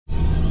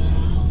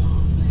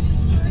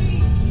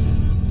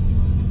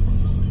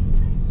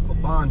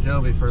Bon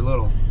Jovi for a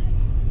little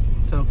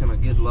token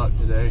of good luck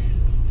today.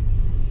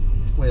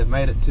 We have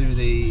made it to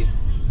the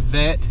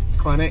vet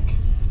clinic.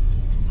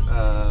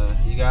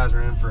 You guys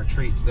are in for a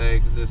treat today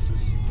because this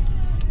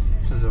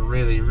is a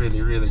really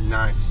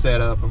nice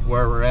setup of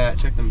where we're at.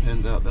 Check them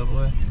pins out, double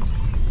A.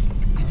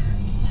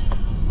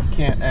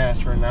 Can't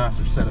ask for a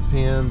nicer set of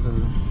pins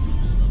and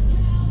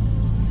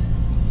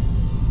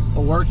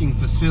a working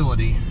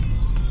facility.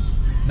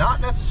 Not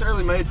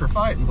necessarily made for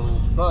fighting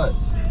bulls, but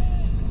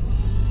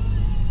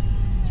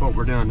that's what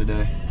we're doing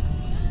today.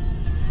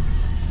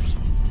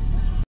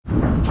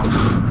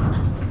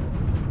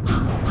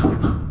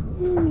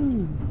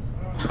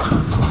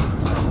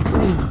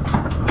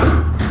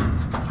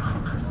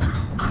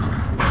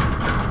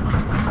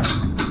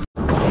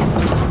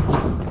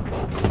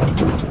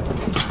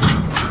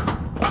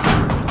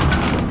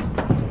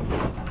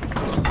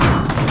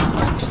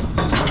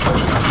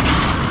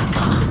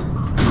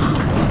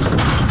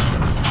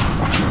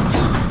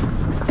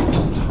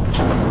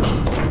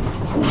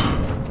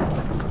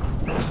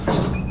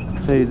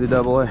 Easy,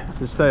 double A.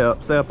 Just stay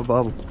up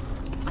above them.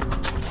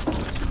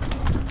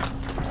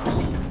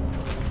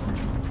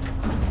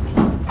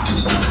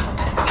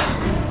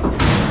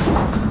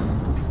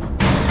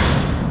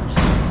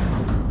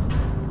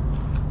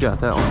 Got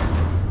that one.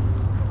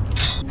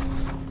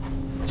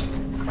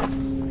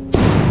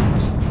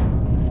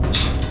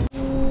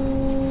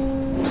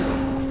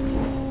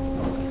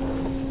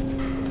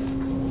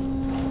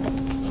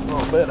 A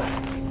little bit of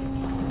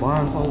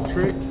blindfold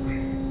trick.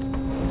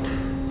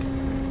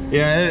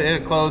 Yeah,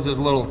 it closes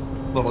a little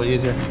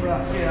easier.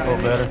 Right, yeah. A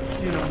little better.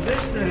 You know,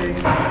 this thing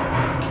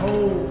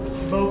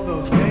holds both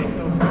those gates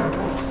open.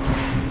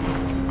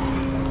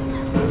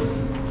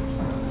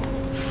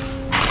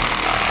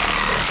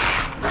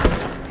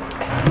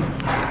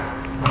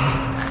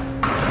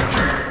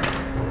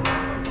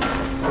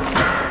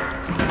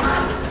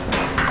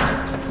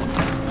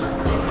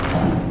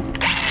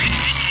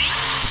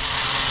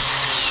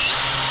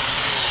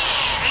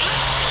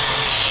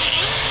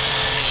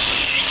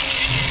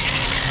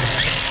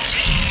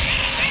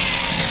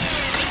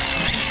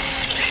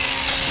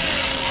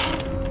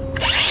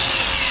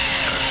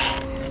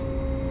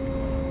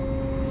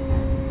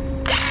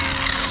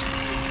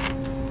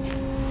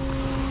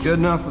 Good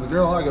enough for the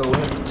girl I go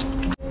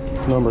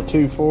with. Number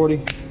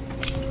 240.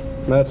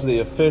 That's the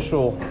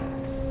official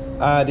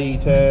ID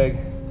tag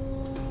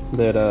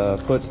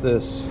that puts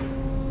this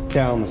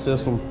cow in the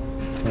system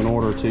in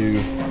order to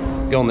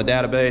go in the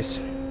database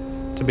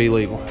to be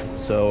legal.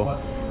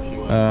 So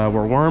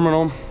we're worming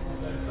them.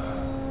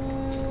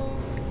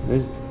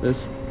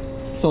 This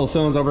little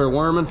son's over here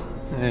worming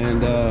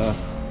and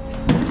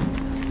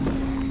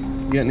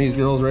getting these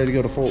girls ready to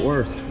go to Fort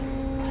Worth.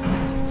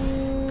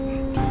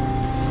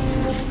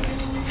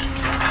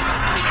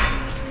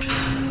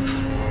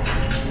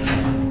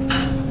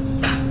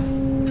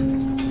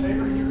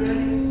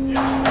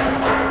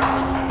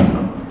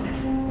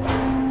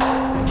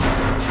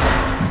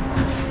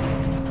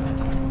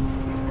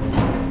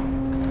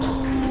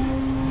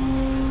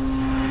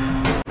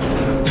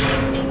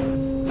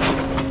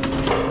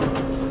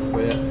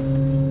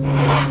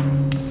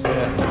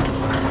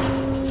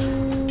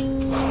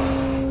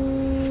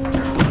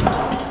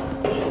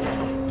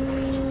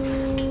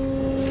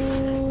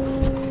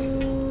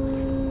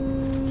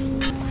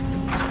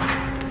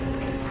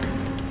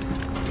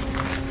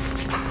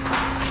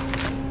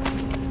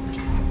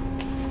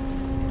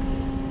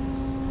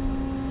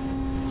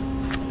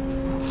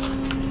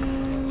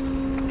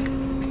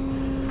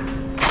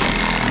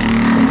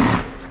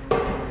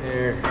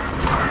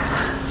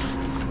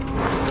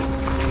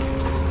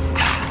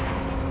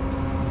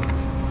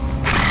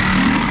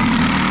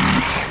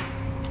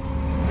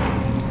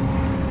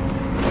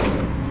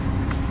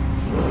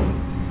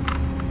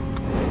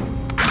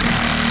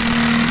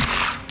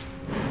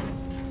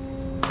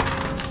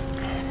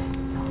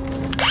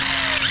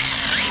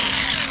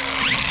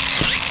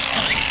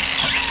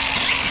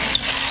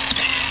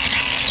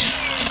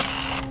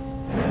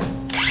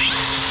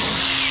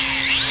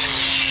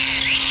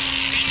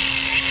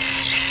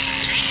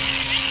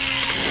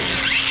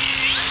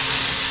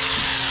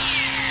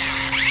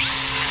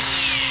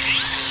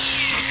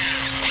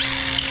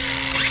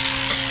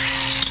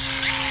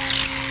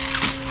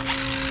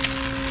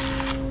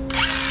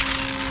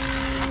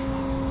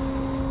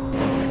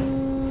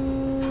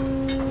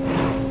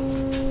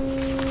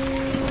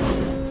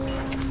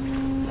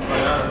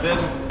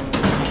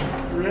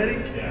 Ready?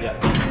 Yeah.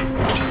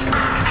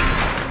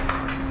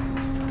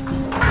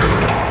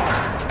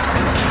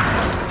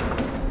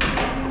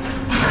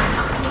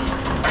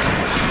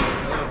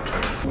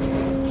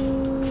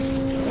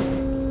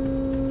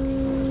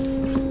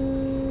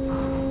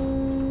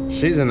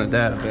 She's in the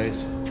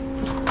database.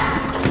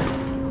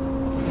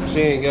 She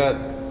ain't got,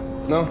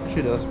 no,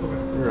 she does.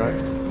 You're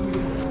right.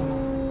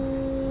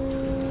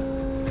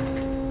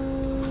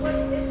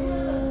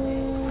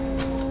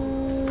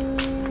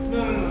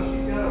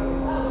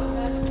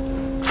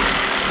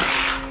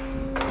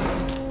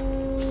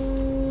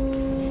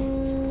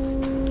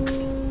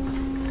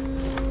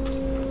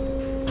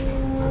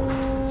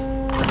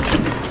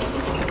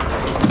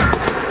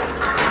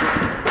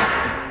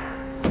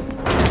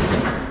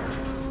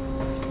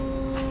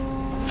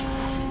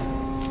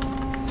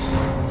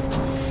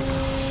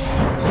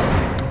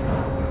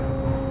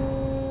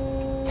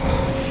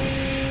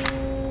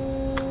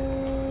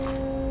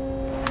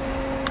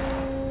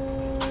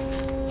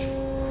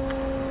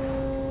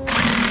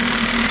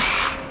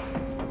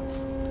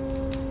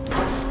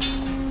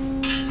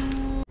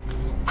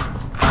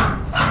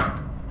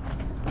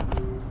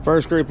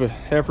 First group of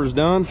heifers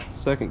done,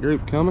 second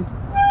group coming.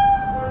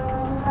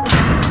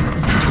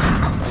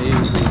 Easy,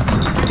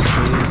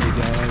 easy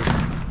guys,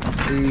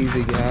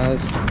 easy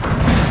guys.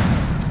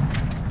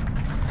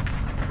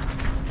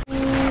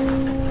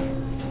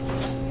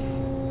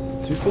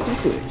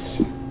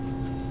 $256.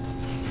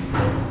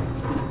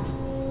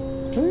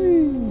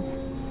 Hey.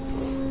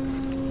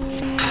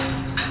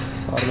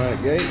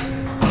 Automatic gate.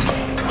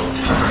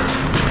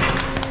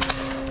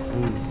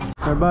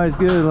 Everybody's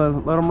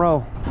good. Let them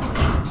roll.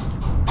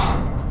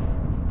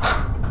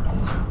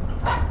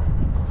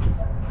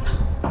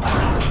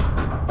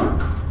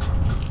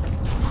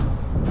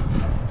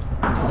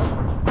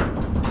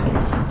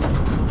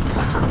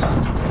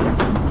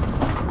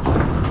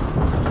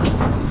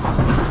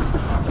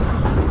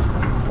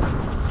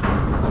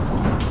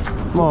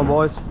 Come on,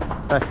 boys.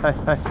 Hey, hey,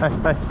 hey, hey,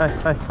 hey, hey,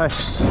 hey, hey.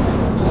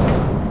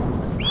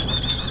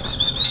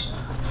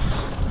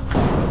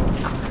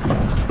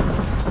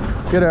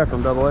 Get after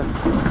him, double A.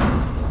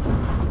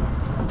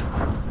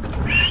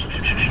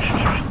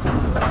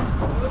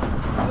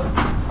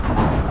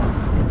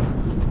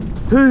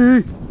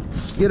 Hey,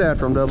 get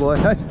after him, double A.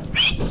 Hey.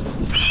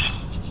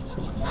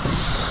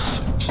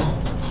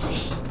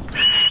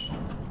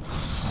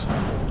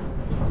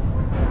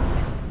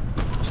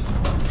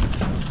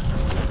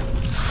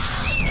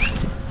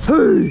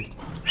 Hey!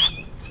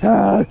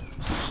 Hey!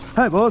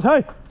 Hey, boys,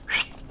 hey!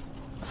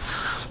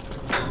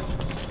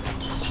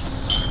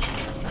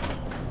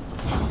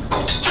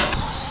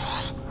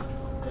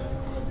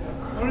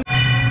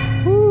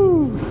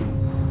 Woo.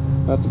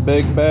 That's a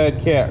big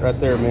bad cat right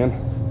there, man.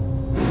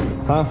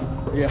 Huh?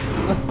 Yeah.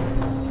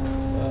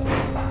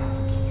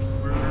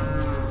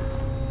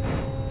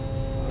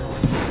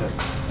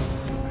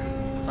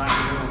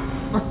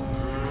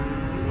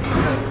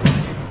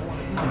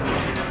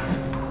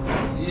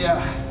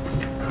 Yeah.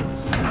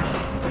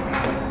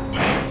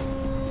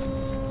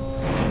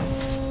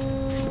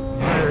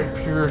 Very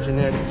pure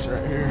genetics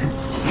right here.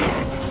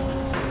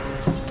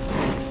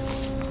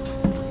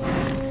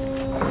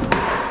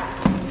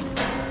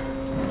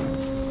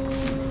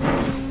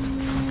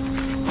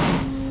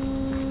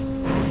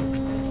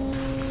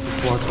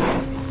 Just watch it.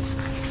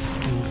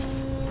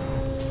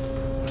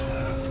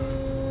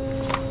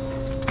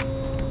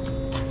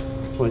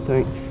 What do you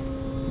think?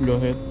 Go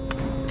ahead.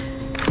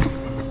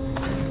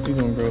 He's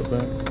gonna grow it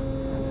back.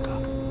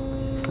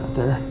 Right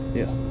there?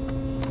 Yeah.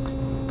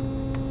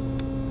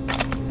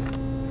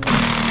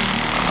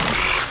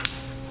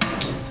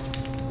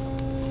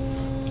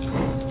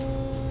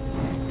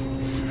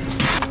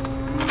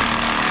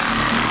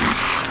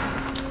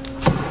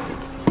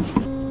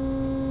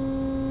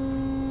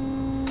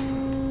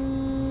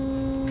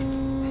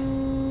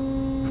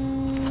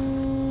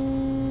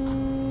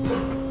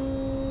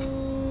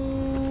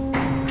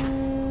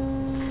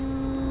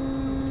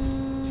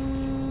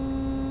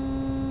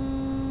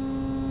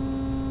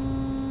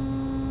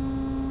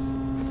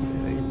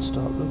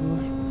 Stop over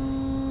there.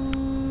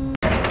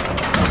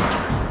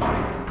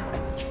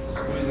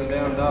 Squeezing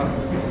down, Doc.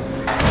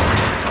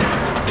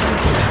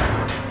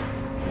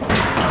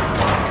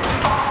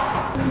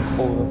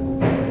 Fold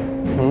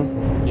Hmm?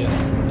 Yeah,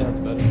 that's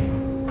better.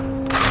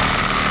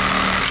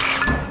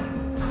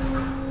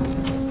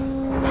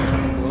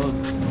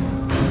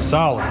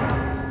 Solid.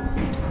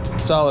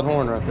 Solid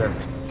horn right there.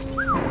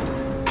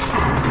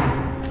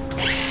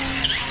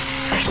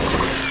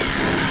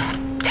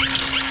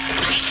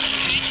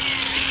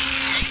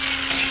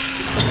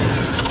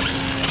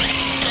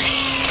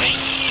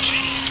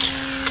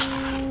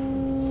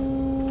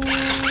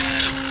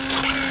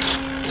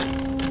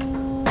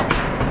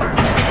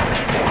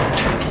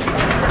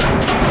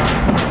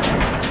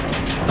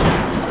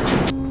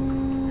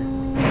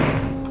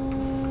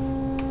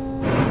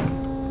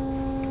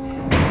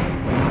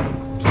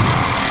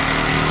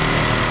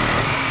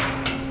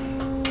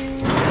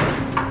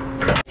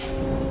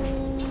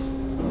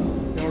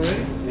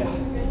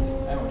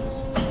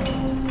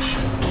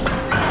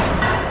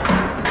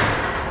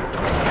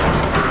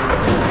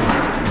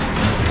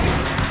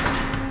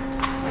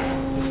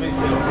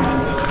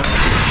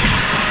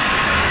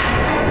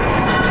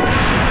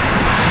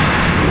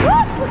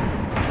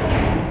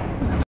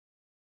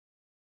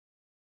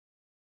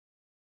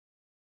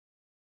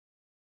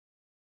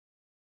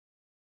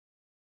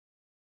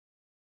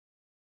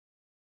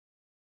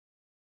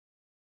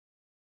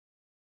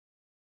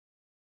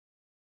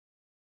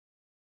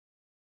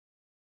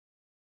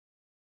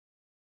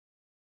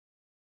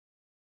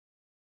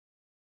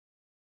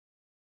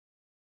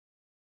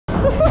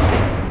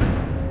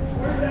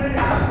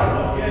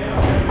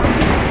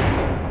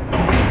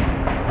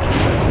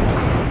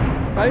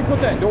 How do you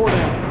put that door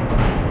down?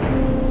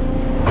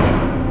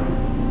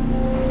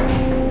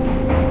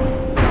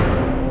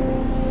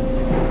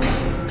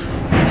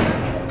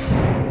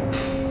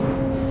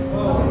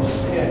 Oh,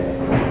 shit.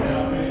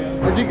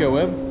 Where'd you go,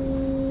 Webb? I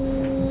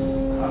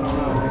don't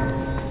know.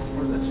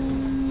 Where's that shit?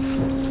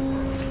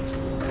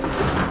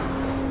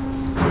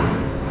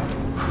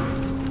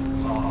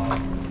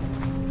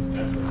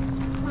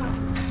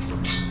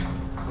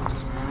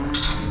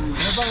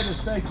 Everybody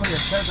just stay clear.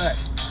 Stay back.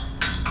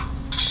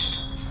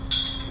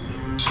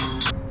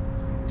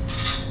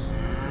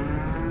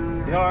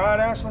 You all right,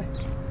 Ashley?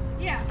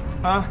 Yeah.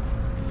 Huh?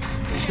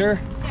 You sure?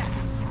 Yeah.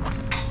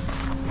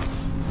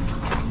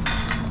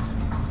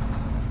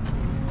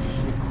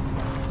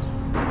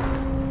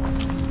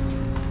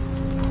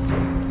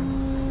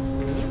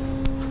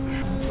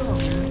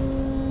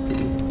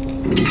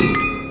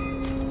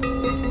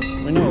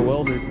 We know a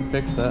welder can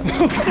fix that.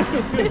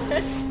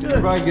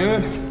 Everybody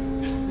good?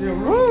 Yeah,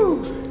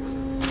 Woo!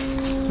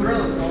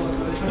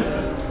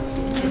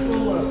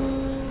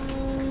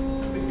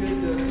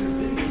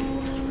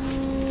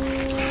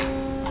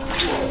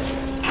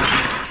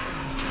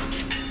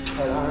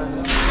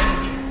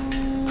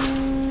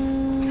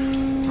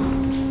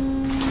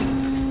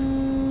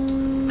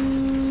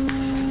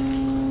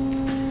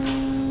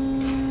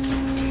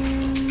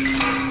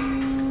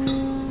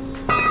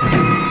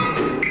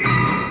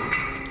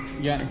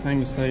 You got anything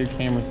to say? Your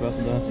camera's about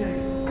to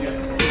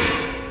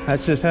die.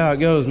 That's just how it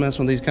goes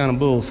messing with these kind of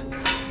bulls.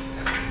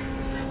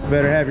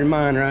 Better have your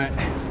mind right.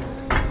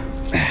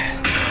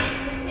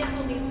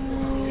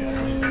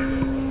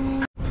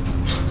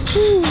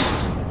 Woo.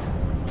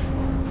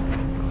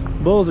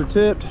 Bulls are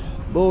tipped,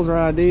 bulls are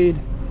ID'd.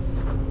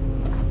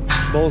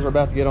 Bulls are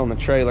about to get on the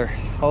trailer.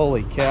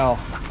 Holy cow.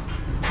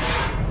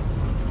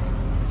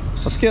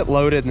 Let's get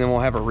loaded and then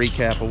we'll have a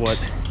recap of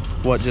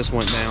what just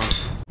went down.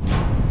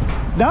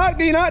 Doc,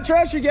 do you not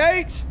trust your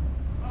gates?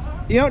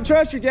 You don't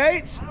trust your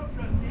gates?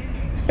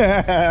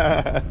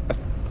 I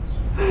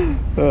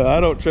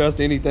don't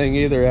trust anything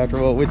either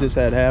after what we just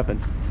had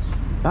happen.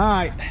 All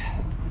right,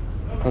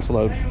 let's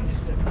load.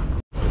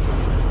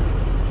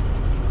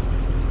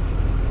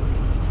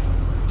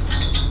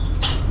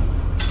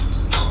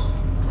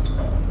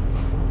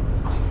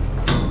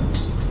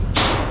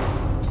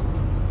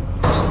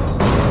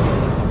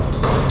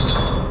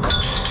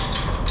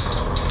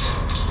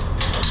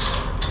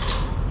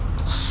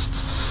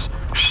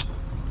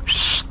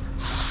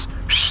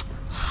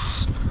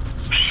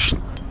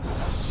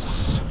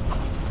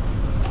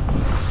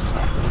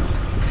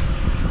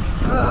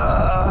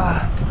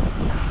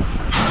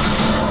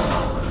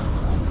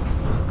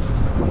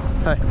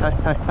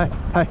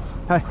 Hey.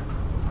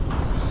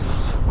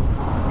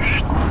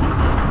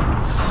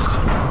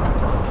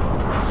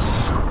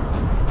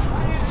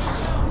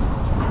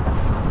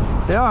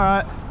 Yeah, all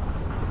right.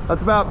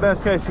 That's about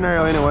best case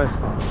scenario anyways.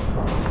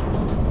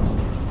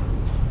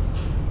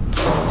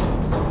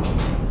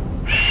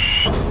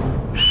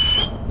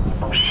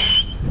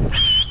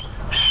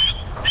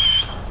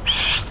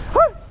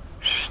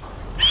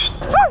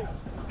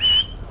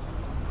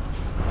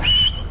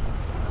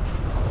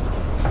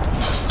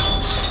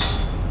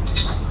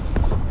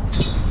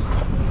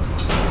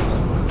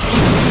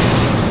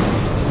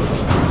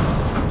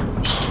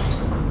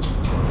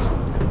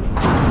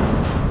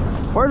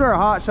 Where's our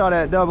hot shot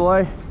at,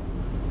 AA?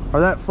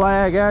 Or that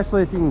flag,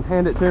 Ashley, if you can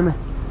hand it to me.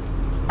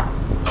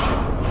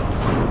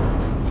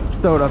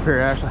 Just throw it up here,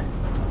 Ashley.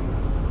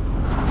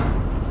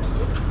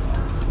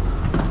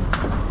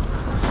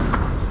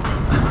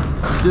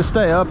 Just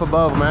stay up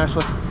above them,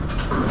 Ashley.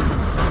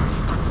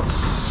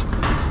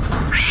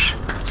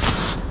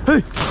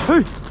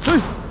 Hey.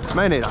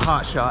 May need a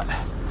hot shot.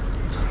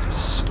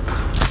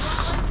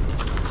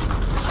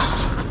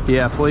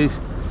 Yeah, please.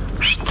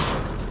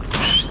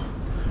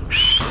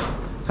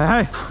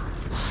 Hey.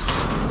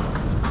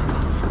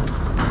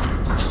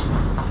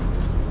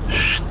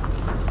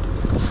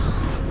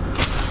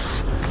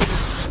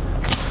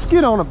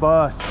 Get on a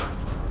bus.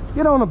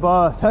 Get on a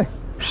bus. Hey.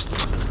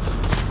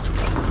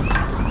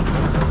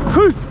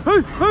 Hey.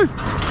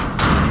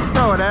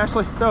 Throw it,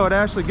 Ashley. Throw it,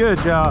 Ashley. Good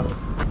job.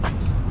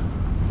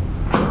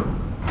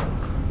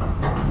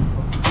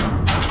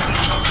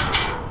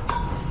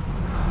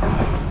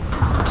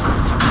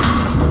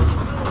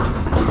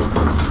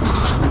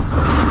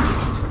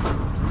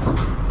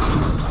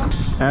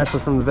 Ashley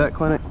from the vet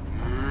clinic.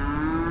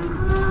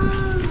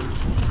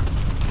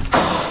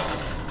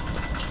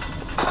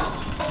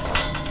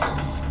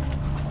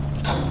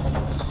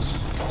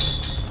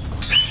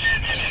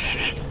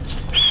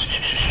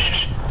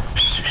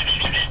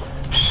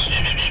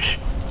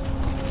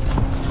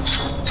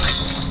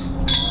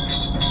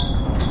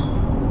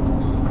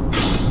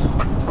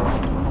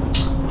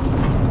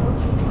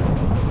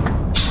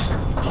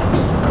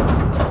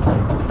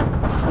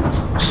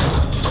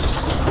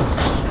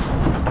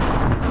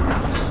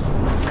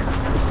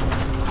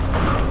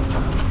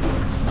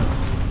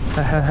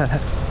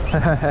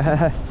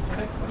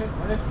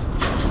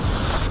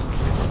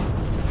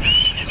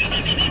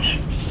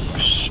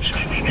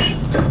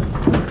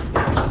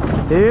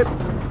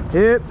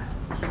 Hip.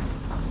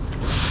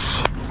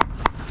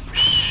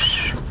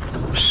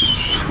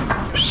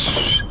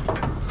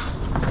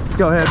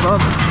 Go ahead,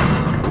 bub.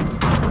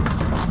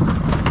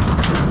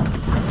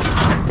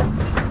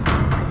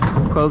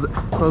 Close it.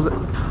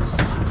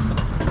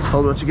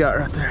 Hold what you got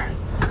right there.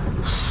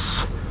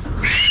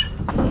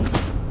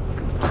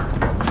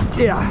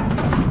 Yeah.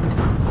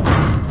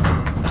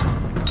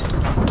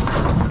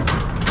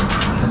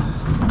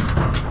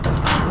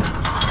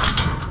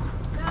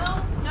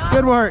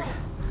 No.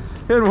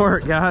 Good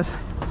work, guys.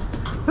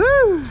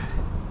 Woo.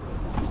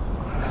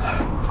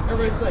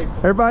 Everybody's safe.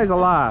 Everybody's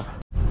alive.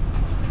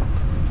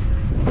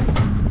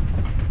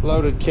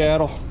 Loaded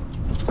cattle.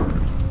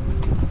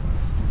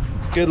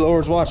 Good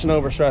Lord's watching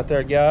over us right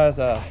there, guys.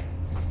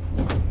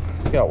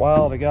 Got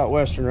Wild, I got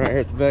Western right here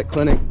at the vet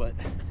clinic, but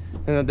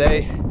in the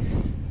day,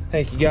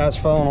 thank you guys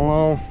for following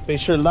along. Be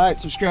sure to like,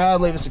 subscribe,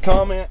 leave us a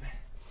comment.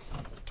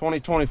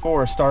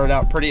 2024 started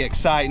out pretty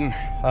exciting.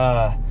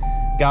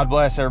 God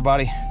bless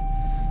everybody.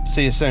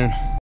 See you soon.